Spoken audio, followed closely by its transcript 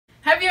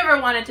Have you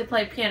ever wanted to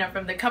play piano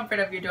from the comfort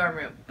of your dorm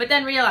room, but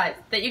then realized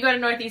that you go to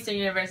Northeastern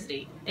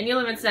University, and you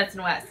live in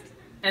Stetson West,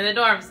 and the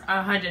dorms are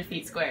 100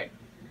 feet squared,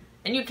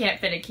 and you can't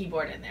fit a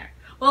keyboard in there?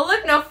 Well,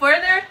 look no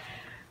further.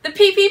 The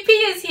PPP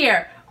is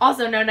here,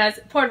 also known as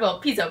Portable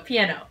Piezo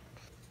Piano.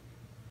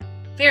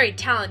 Very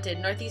talented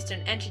Northeastern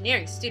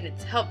engineering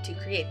students helped to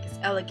create this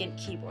elegant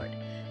keyboard.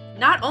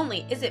 Not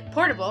only is it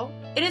portable,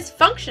 it is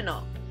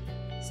functional.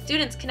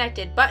 Students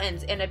connected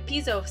buttons and a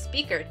piezo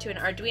speaker to an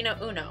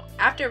Arduino Uno.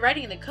 After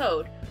writing the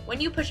code, when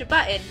you push a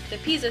button, the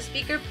piezo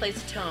speaker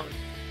plays a tone.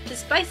 To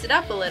spice it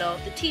up a little,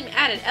 the team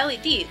added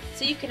LEDs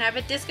so you can have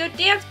a disco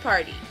dance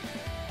party.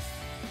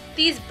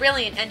 These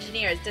brilliant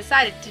engineers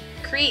decided to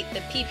create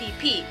the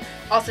PPP,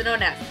 also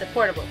known as the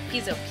Portable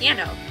Piezo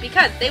Piano,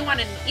 because they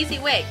wanted an easy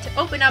way to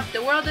open up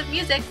the world of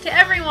music to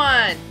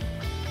everyone!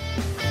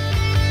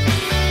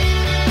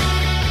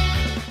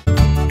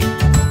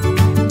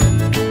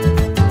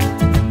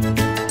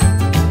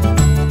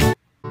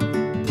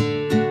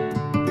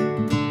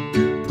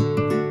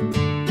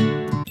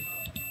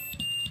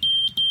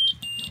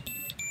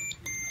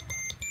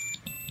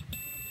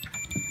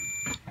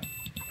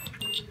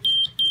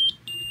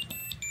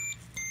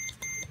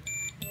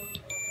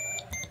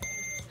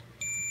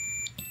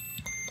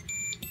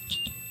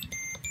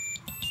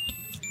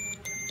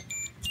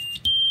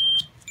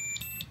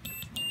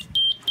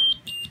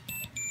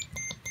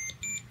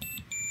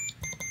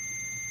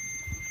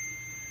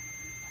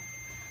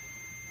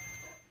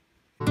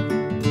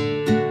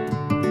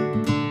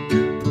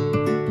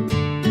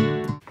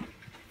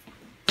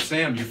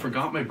 Sam, you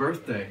forgot my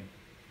birthday.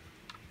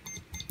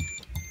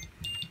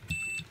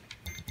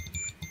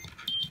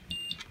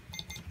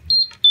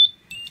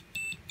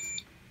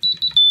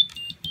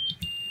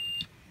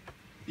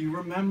 You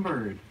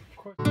remembered. Of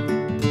course.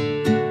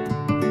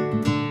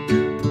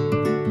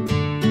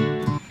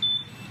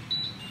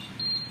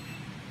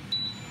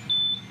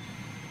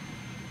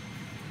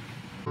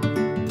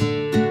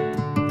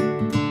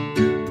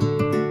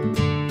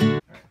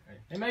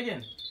 Hey,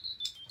 Megan.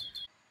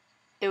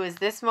 It was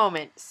this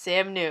moment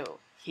Sam knew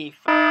he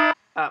f***ed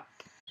up.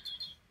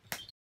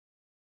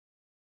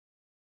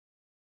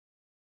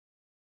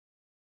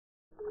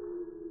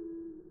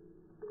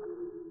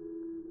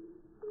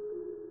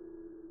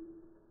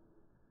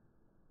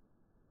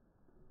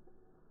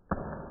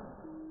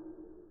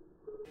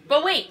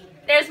 But wait,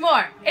 there's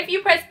more. If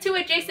you press 2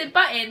 adjacent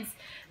buttons,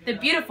 the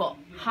beautiful,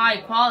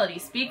 high-quality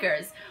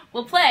speakers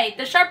will play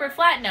the sharper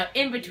flat note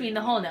in between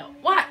the whole note.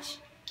 Watch!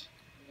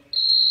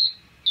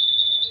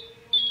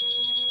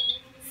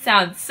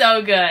 Sounds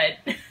so good.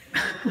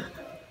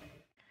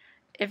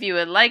 If you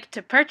would like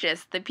to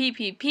purchase the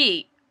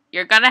PPP,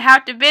 you're gonna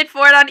have to bid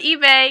for it on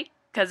eBay,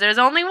 'cause there's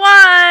only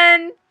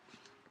one.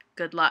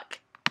 Good luck.